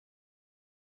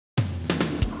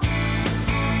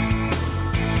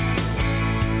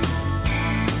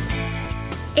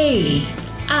A.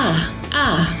 A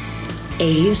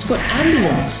is for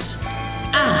ambulance.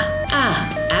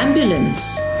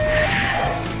 Ambulance.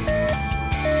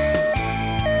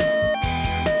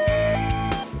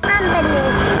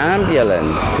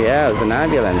 Ambulance, yeah, it was an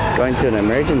ambulance going through an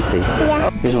emergency. Yeah.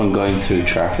 Here's one going through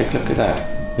traffic, look at that,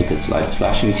 with its lights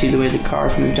flashing. You see the way the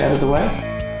cars moved out of the way?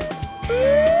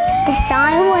 The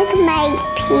sign was to make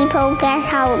people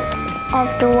get out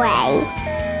of the way.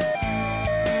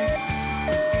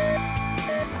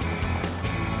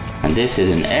 And this is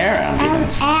an air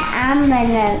ambulance. Air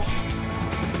ambulance.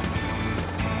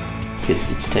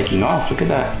 It's taking off, look at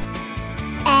that.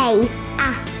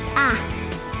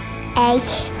 A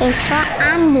is for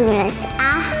ambulance.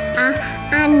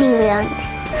 Ambulance.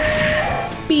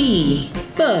 B.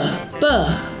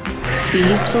 B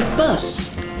is for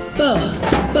bus.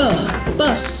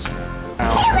 Bus.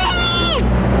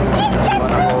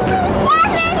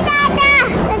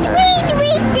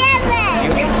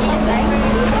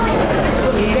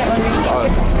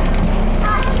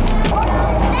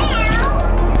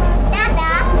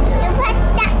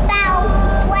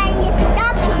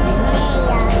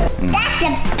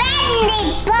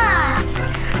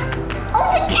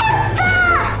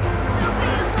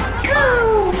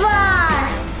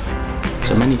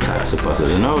 So many types of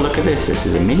buses. And oh, look at this. This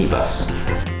is a minibus.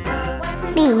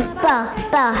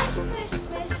 Bus.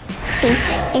 B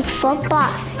is for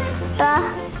bus. Bus.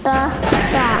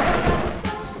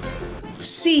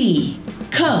 C.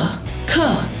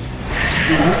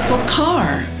 C is for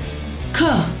car.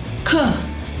 Car.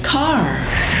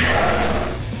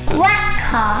 Black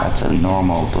car. That's a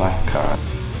normal black car.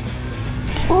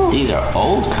 Ooh. These are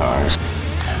old cars.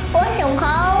 Also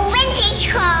called vintage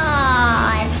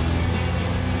cars.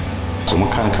 So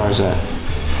what kind of car is that?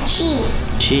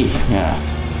 Jeep, yeah.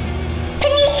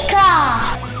 Police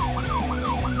car.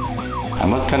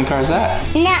 And what kind of car is that?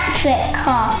 Electric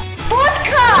car. Sports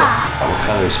car. What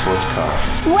color is sports car?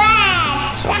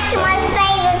 Red. So That's it's my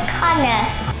favorite color.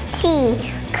 C.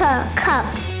 Cup.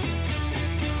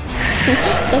 C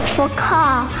is for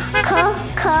car.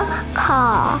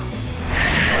 Car.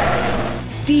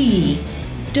 D.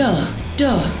 D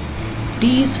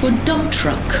is for dump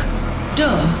truck.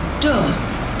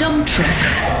 Dump truck.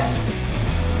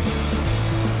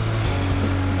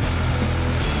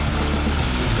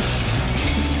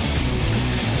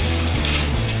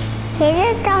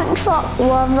 Here's a dump truck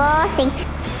reversing.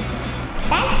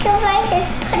 Excavator is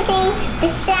putting the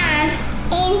sand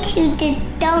into the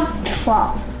dump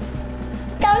truck.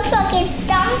 Dump truck is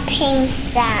dumping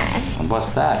sand. And what's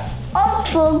that?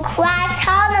 Ultra class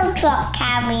hollow truck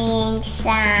carrying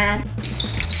sand.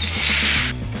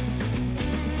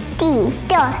 D.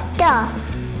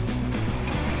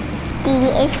 D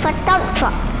is for dump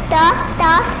truck.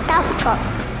 Dump truck.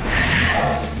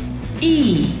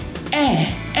 E.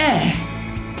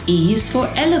 E is for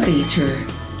elevator.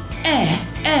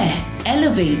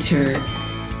 Elevator.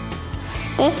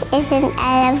 This is an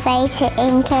elevator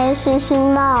in KCC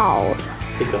Mall.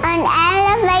 An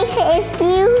elevator is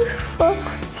beautiful,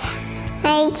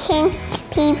 making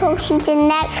people to the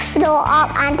next floor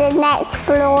up and the next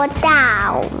floor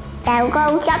down. There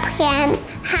goes up again.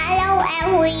 Hello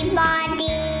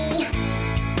everybody.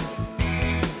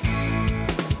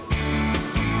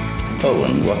 Oh,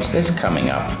 and what's this coming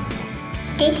up?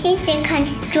 This is a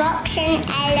construction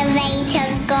elevator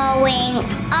going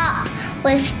up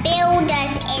with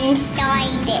builders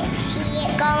inside it. See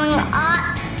it going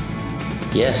up?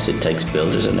 Yes, it takes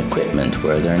builders and equipment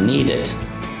where they're needed.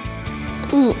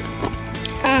 E.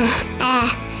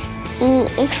 E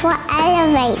is for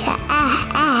elevator.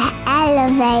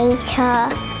 Elevator.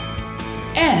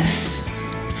 F.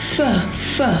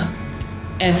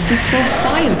 F is for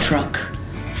fire truck.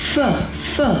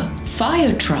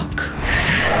 Fire truck.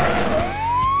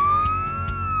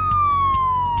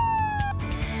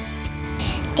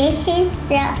 This is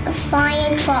the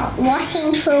fire truck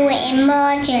rushing through an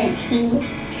emergency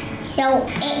so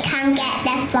it can get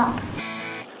there fast.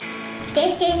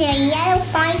 This is a yellow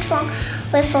fire truck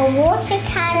with a water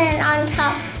cannon on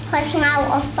top putting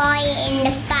out a fire in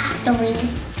the factory.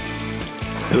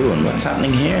 Ooh, and what's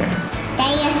happening here?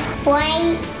 They are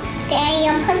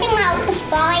putting out the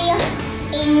fire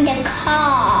in the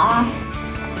car.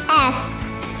 F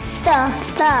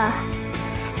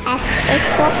is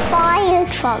for fire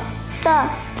truck.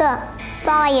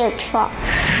 Fire truck.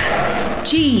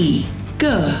 G.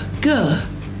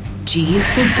 G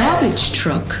is for garbage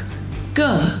truck.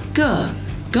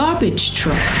 Garbage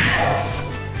truck.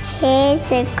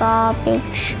 Here's a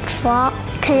garbage truck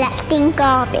collecting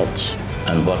garbage.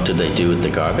 And what do they do with the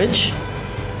garbage?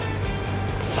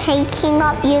 taking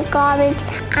up your garbage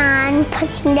and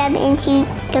putting them into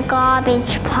the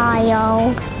garbage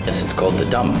pile. Yes, it's called the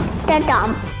dump. The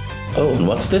dump. Oh, and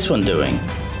what's this one doing?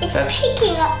 It's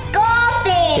picking up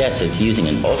garbage. Yes, it's using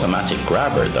an automatic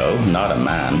grabber though, not a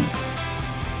man.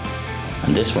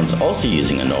 And this one's also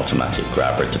using an automatic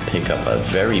grabber to pick up a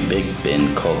very big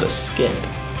bin called a skip.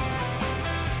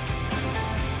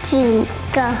 G,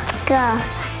 G.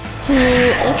 G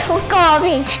is for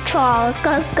garbage truck.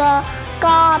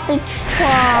 Garbage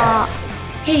truck.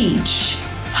 H.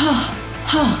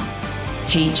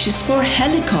 H is for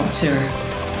helicopter.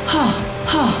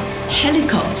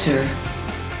 Helicopter.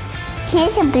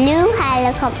 Here's a blue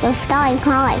helicopter flying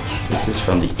high. This is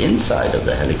from the inside of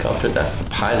the helicopter, that's the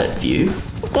pilot view.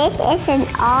 This is an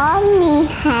army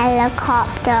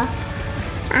helicopter.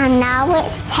 And now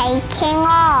it's taking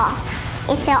off.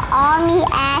 It's an army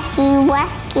air sea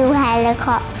rescue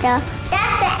helicopter.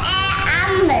 That's an air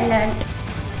ambulance.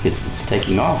 It's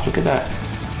taking off, look at that.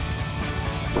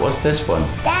 What's this one?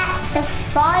 That's the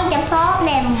fire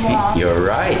department one. You're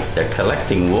right, they're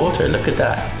collecting water, look at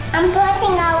that. I'm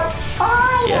putting out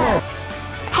fire. Yeah.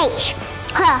 H.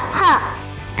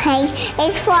 H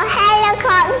is for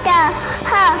helicopter.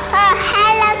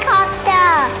 Helicopter.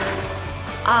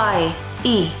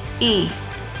 E.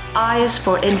 I is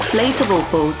for inflatable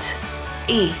boat.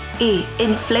 E.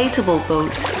 Inflatable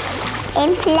boat.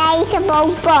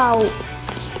 Inflatable boat.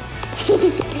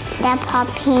 They're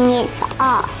popping it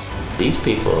up. These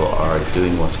people are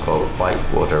doing what's called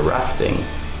whitewater rafting.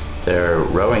 They're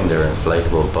rowing their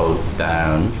inflatable boat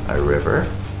down a river.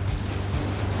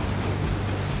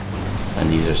 And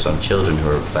these are some children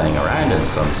who are playing around in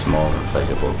some small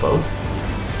inflatable boats.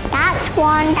 That's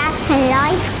one that's a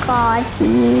lifeguard's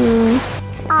use.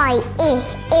 I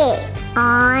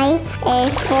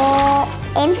is for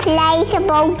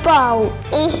inflatable boat.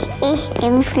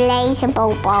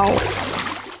 Inflatable boat.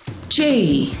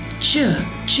 J. J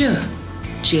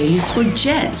is for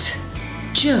jet.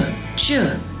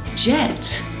 Jet.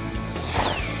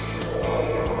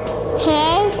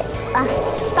 Here's a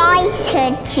fighter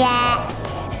jet.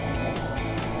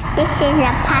 This is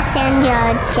a passenger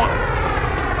jet.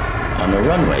 On the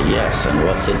runway, yes. And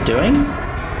what's it doing?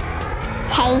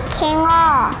 Taking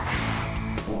off.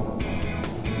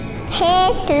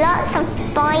 Here's lots of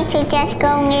fighter jets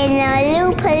going in a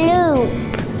loop-a-loop.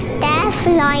 They're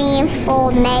flying in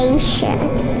formation.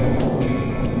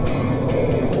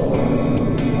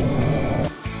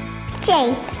 J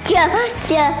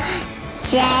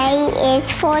is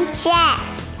for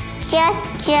jets. Jet.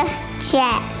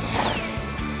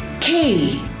 K.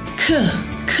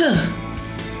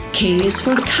 K is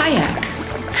for kayak.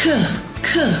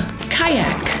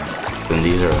 Kayak. And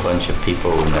these are a bunch of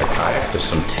people in their kayaks. There's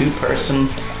some two-person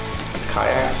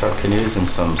kayaks or canoes and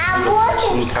some And water's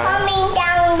single-person kayaks. coming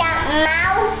down that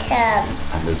mountain.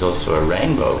 And there's also a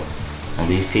rainbow. And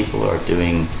these people are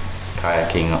doing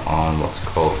kayaking on what's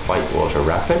called whitewater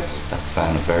rapids. That's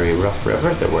down a very rough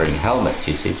river. They're wearing helmets,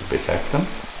 you see, to protect them.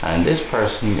 And this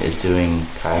person is doing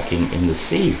kayaking in the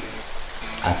sea.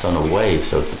 That's on a wave,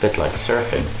 so it's a bit like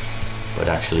surfing, but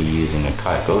actually using a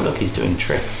kayak. Oh, look, he's doing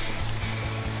tricks.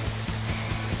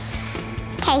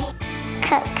 K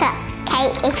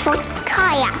is for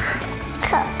kayak.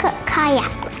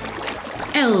 Kayak.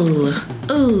 L.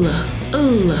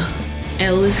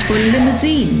 L is for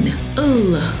limousine.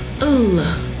 A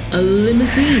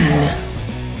limousine.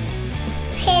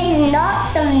 Here's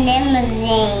lots of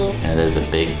limousine. And there's a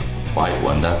big white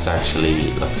one. That's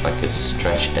actually looks like a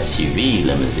stretch SUV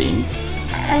limousine.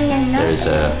 And There's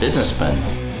a businessman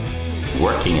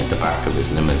working at the back of his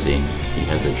limousine. He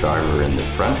has a driver in the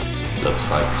front. Looks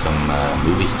like some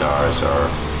movie stars or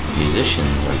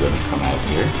musicians are going to come out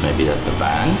here. Maybe that's a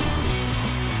band.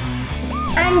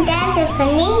 And there's a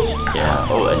police car. Yeah.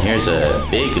 Oh, and here's a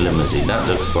big limousine. That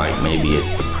looks like maybe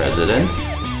it's the president.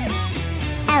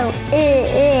 L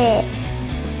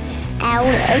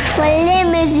is for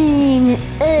limousine.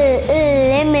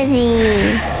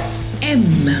 Limousine.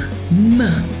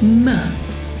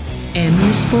 M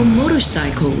is for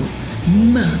motorcycle.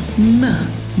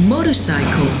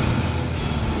 Motorcycle.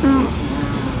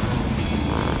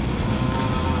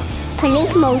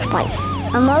 Police motorbike.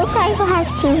 A motorcycle has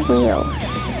two wheels.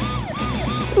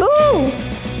 Ooh,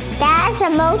 that's a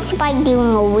motorbike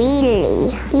doing a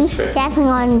wheelie. He's stepping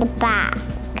on the back,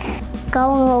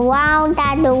 going around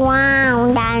and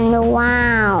around and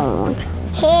around.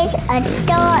 Here's a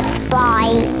dirt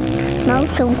bike.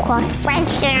 Motocross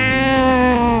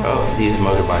racing. Oh, these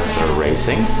motorbikes are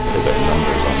racing. They've got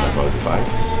numbers on their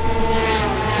motorbikes.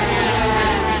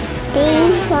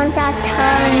 These ones are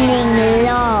turning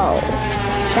low.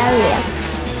 Very low.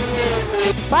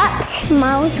 Whoa!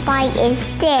 motorbike is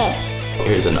this?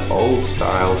 Here's an old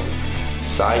style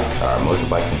sidecar,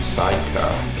 motorbike and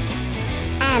sidecar.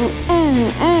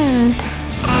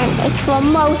 It's for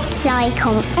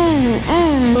motorcycle.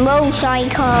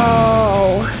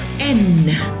 Motorcycle. N.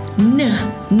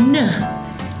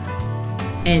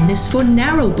 N is for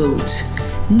narrowboat.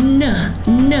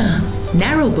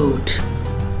 Narrowboat.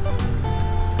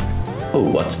 Oh,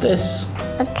 what's this?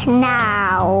 A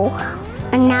canal.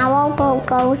 A narrowboat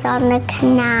goes on the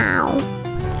canal.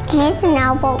 Here's a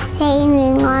narrowboat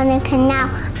sailing on a canal.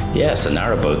 Yes, a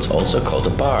narrowboat's also called a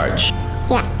barge.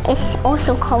 Yeah, it's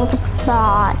also called a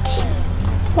barge.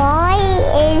 Why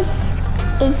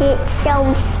is it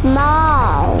so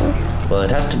small? Well,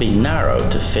 it has to be narrow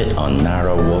to fit on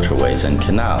narrow waterways and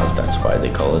canals. That's why they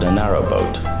call it a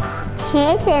narrowboat.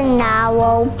 Here's a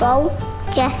narrowboat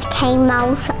just came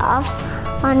out of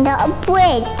under a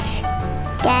bridge.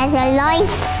 There's a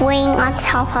life ring on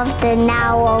top of the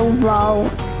narrowboat.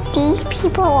 These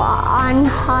people are on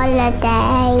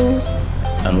holiday.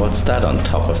 And what's that on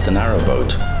top of the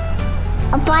narrowboat?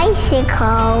 A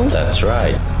bicycle. That's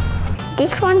right.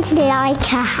 This one's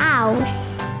like a house.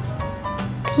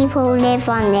 People live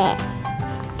on it.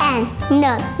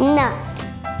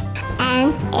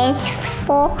 And it's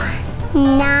for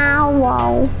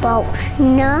narrowboats.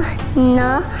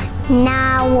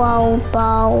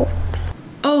 Narrowboat.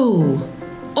 O.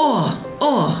 O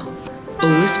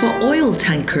is for oil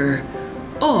tanker.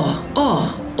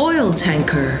 Oil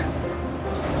tanker.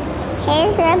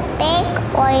 Here's a big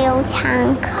oil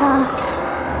tanker.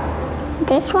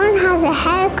 This one has a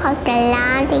helicopter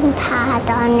landing pad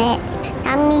on it.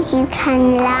 That means you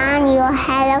can land your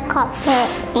helicopter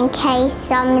in case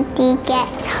somebody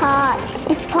gets hurt.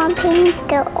 It's pumping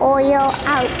the oil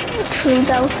out through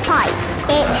those pipes.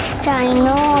 It's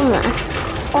ginormous.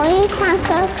 Oil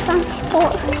tanker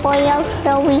transports oil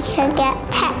so we can get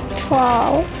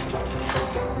petrol.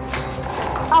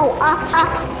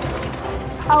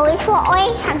 Oh, it's for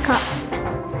oil tanker.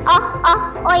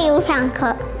 Oil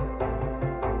tanker.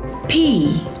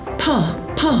 P.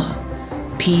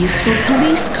 P is for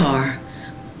police car.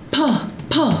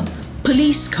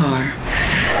 Police car.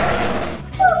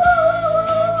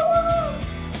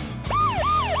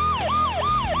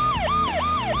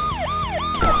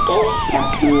 This is a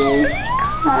police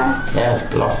car. Yeah, it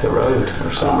blocked the road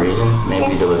for some reason.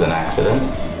 Maybe there was an accident.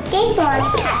 This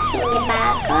one's catching the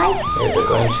bad guy. Yeah, they're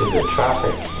going through the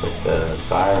traffic with the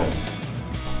sirens.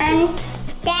 And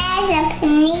there's a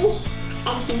police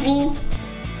SUV.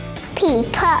 P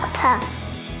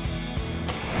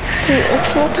is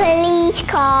for police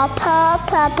car.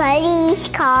 Police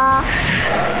car.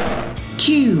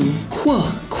 Q.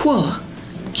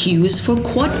 Q is for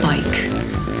quad bike.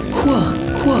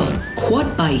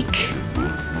 Quad bike.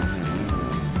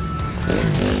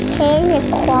 Here's a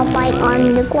quad bike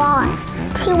on the grass.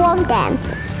 2 of them.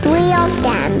 3 of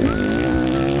them.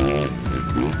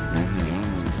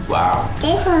 Wow.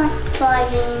 This one's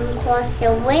driving across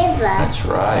the river. That's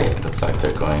right. Looks like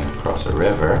they're going across a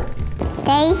river.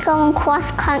 They go cross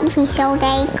country, so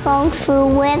they go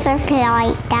through rivers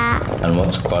like that. And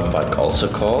what's quad bike also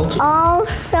called?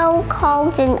 Also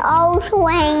called an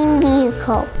all-terrain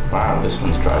vehicle. Wow, this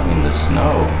one's driving in the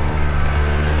snow.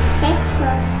 This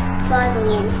one's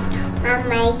driving in and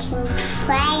making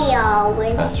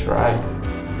trails. That's right.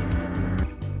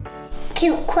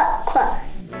 Q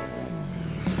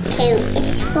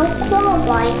is for quad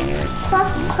bike.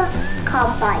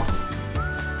 Quad bike.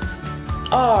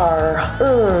 R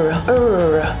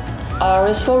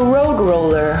is for road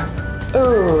roller.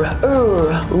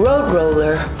 Road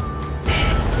roller.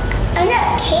 And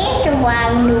look, here's a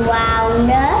rounder.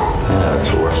 Yeah,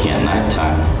 it's working at night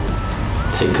time.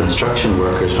 See, construction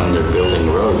workers, when they're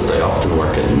building roads, they often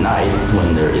work at night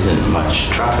when there isn't much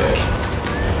traffic.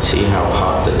 See how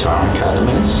hot the tar macadam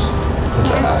is?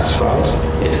 The asphalt?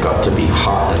 It's got to be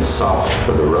hot and soft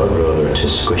for the road roller to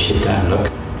squish it down.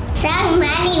 Look. So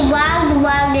many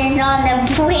rounders on the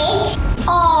bridge.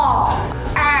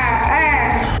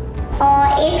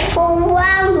 It's for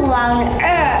round.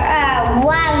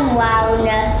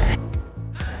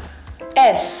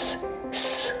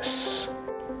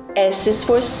 S is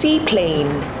for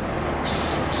seaplane.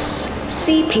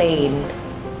 Seaplane.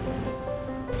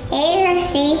 Here's a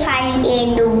seaplane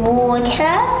in the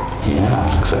water.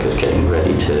 Yeah, looks like it's getting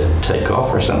ready to take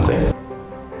off or something.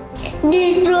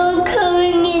 This one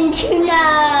coming into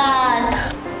land.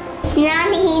 It's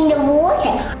landing in the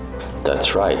water.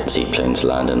 That's right, seaplanes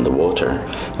land in the water,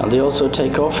 and they also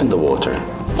take off in the water.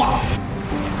 Yeah.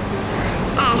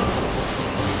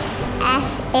 S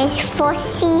is for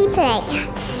seaplane.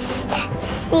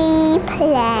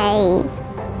 Seaplane.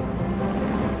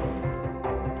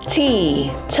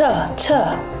 T, t, t.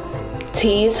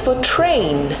 T is for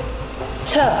train.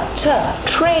 T, t,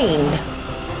 train.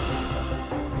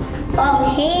 Oh,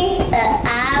 here's an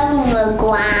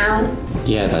overground.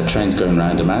 Yeah, that train's going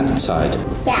round the mountainside.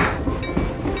 Yeah.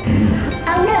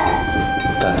 Oh,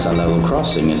 look. That's a level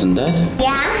crossing, isn't it?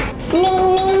 Yeah. Ding,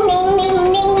 ding, ding, ding,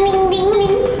 ding, ding, ding,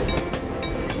 ding.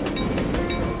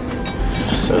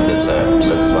 So this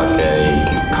looks like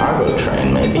a cargo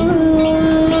train, maybe? Ding,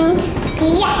 ding, ding.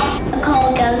 Yes, a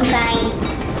cargo train.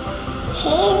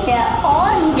 Here's the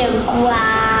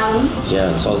underground.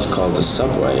 Yeah, it's also called the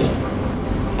subway.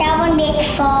 That one is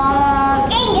from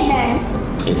England.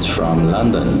 It's from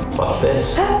London. What's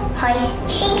this?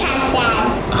 Shinkansen.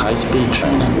 A high-speed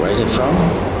train. And where's it from?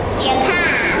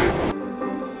 Japan.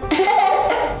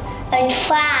 A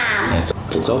tram.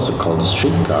 It's also called a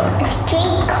streetcar. A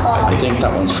streetcar. I think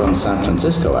that one's from San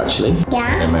Francisco, actually.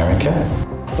 Yeah. America.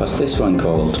 What's this one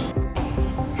called?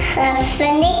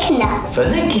 Funicular.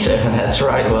 Funicular, that's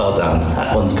right, well done.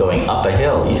 That one's going up a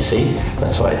hill, you see?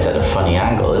 That's why it's at a funny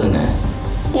angle, isn't it?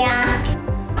 Yeah.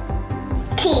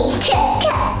 T, t, t.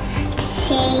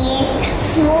 T is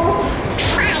for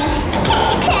train. T,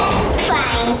 t,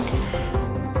 train.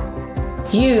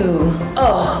 U,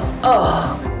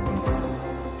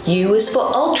 U is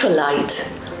for ultralight.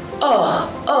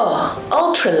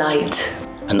 Ultralight.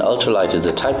 An ultralight is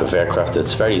a type of aircraft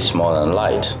that's very small and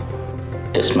light.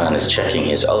 This man is checking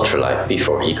his ultralight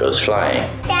before he goes flying.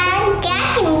 Then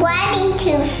getting ready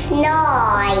to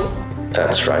fly.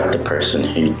 That's right, the person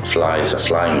who flies a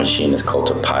flying machine is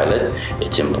called a pilot.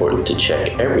 It's important to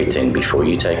check everything before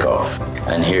you take off.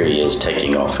 And here he is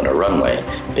taking off on a runway.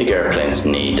 Big airplanes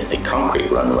need a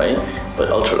concrete runway, but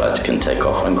ultralights can take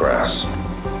off on grass.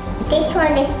 This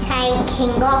one is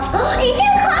taking off. Oh, it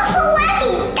took off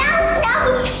already. That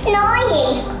was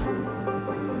flying.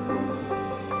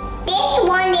 This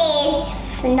one is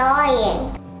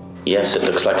flying. Yes, it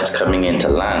looks like it's coming in to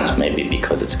land, maybe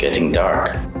because it's getting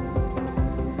dark.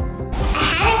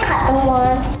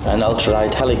 An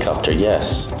ultralight helicopter,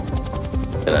 yes.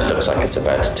 And it looks like it's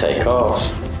about to take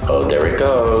off. Oh, there it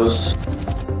goes.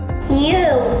 U,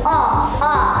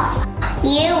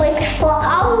 U is for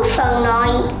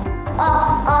ultralight.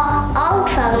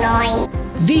 Ultralight.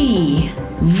 V,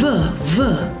 V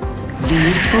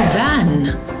is for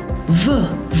van.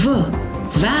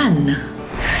 Van.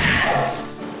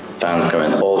 Vans come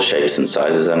in all shapes and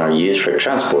sizes and are used for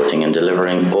transporting and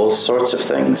delivering all sorts of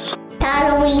things.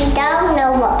 And we don't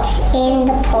know what's in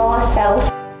the parcel.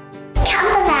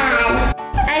 Camper van.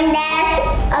 And there's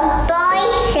a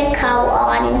bicycle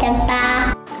on the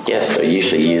back. Yes, they're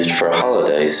usually used for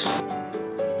holidays.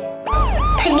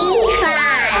 Police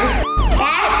van.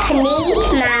 There's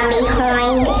policeman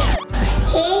behind it.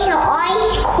 Here's an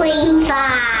ice cream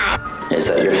van. Is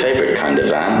that your favorite kind of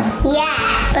van?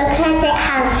 Yes, because it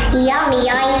has yummy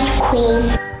ice cream.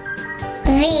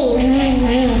 V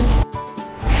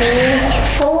is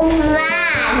for van.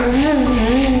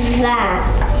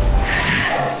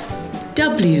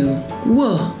 W,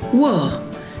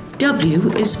 W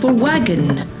is for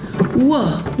wagon.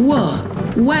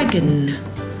 Wagon.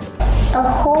 A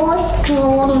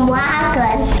horse-drawn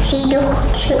wagon. See the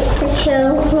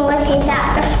two horses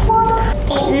at the front?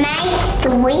 It makes the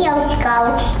wheels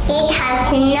go. It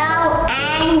has no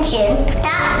engine.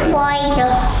 That's why the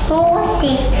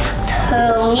horses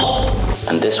pull it.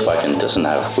 And this wagon doesn't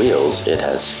have wheels, it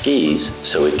has skis,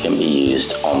 so it can be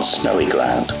used on snowy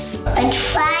ground. A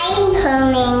train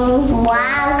pulling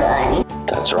wagon.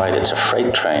 That's right, it's a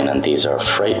freight train, and these are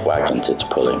freight wagons it's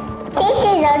pulling. This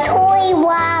is a toy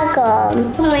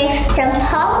wagon with some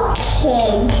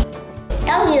pumpkins.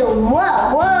 W,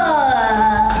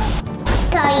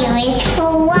 W is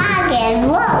for wagon.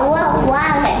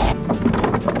 Wagon.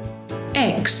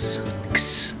 X,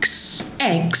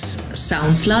 X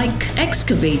sounds like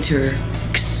excavator.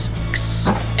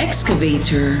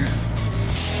 Excavator.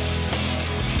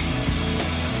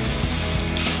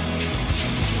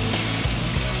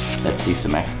 Let's see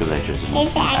some excavators in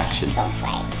action.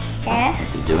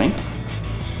 What's it doing?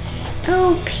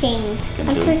 Scooping.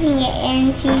 I'm putting it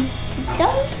into the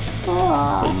dump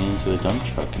truck. Putting it into a dump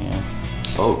truck, yeah.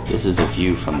 Oh, this is a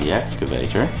view from the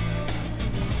excavator.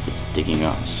 It's digging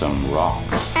up some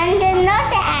rocks. And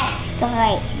another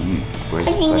excavator. Where's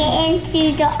putting it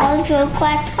into the ultra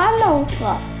class funnel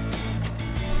truck.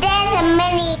 There's a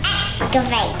mini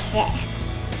excavator.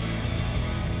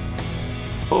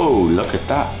 Oh, look at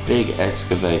that big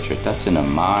excavator. That's in a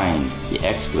mine. The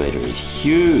excavator is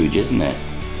huge, isn't it?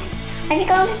 Let's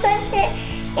go put it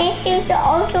into the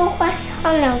ultra class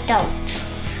funnel truck.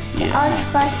 The ultra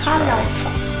class funnel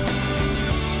truck.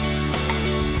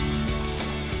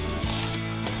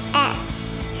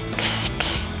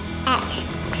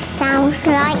 sounds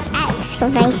like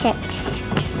excavator.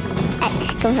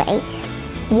 Excavate.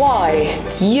 Y.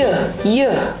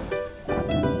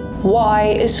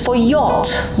 Y is for yacht.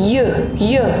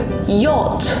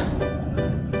 Yacht.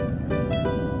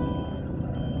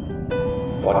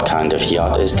 What kind of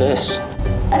yacht is this?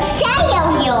 A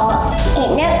sail yacht.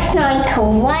 It looks like a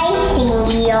racing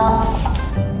yacht.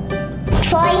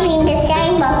 Driving the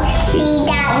same boat. See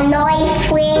that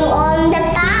knife ring on the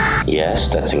back? Yes,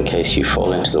 that's in case you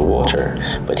fall into the water.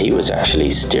 But he was actually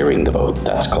steering the boat.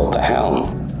 That's called the helm.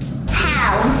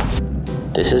 How?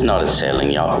 This is not a sailing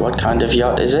yacht. What kind of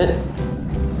yacht is it?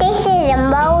 This is a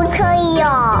motor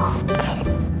yacht.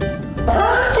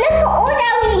 Look at all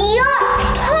those yachts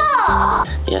parked.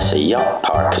 Yes, a yacht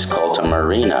park is called a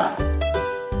marina.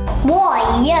 Why?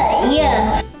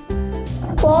 Yeah.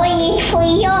 Why is for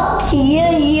yachts?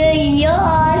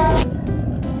 Yacht.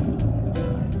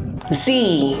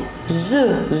 Z. Z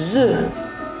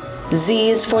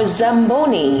is for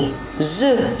Zamboni.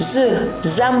 Zamboni.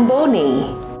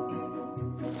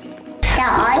 The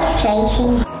ice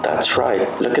skating. That's right.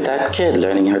 Look at that kid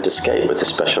learning how to skate with a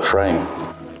special frame.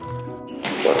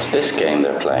 What's this game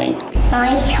they're playing?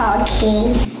 Ice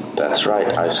hockey. That's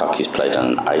right. Ice hockey's played on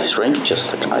an ice rink,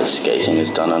 just like ice skating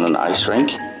is done on an ice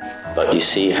rink. But you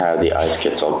see how the ice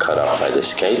gets all cut up by the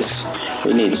skates?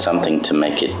 We need something to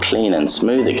make it clean and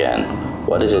smooth again.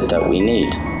 What is it that we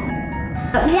need?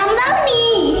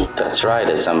 Zamboni. That's right,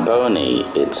 a Zamboni.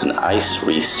 It's an ice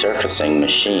resurfacing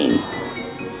machine.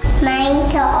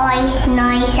 Make the ice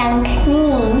nice and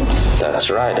clean. That's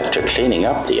right, after cleaning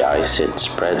up the ice, it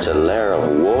spreads a layer of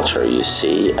water, you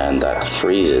see, and that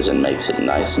freezes and makes it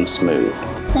nice and smooth.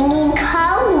 We need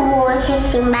cold water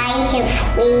to make it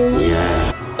freeze.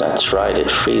 Yeah, that's right,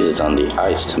 it freezes on the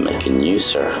ice to make a new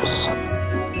surface.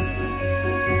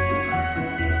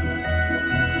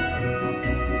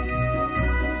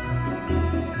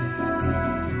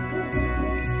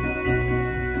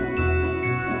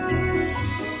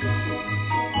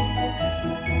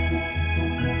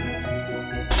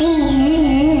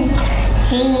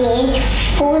 Z is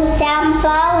for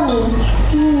Zamboni.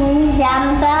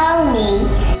 Zamboni.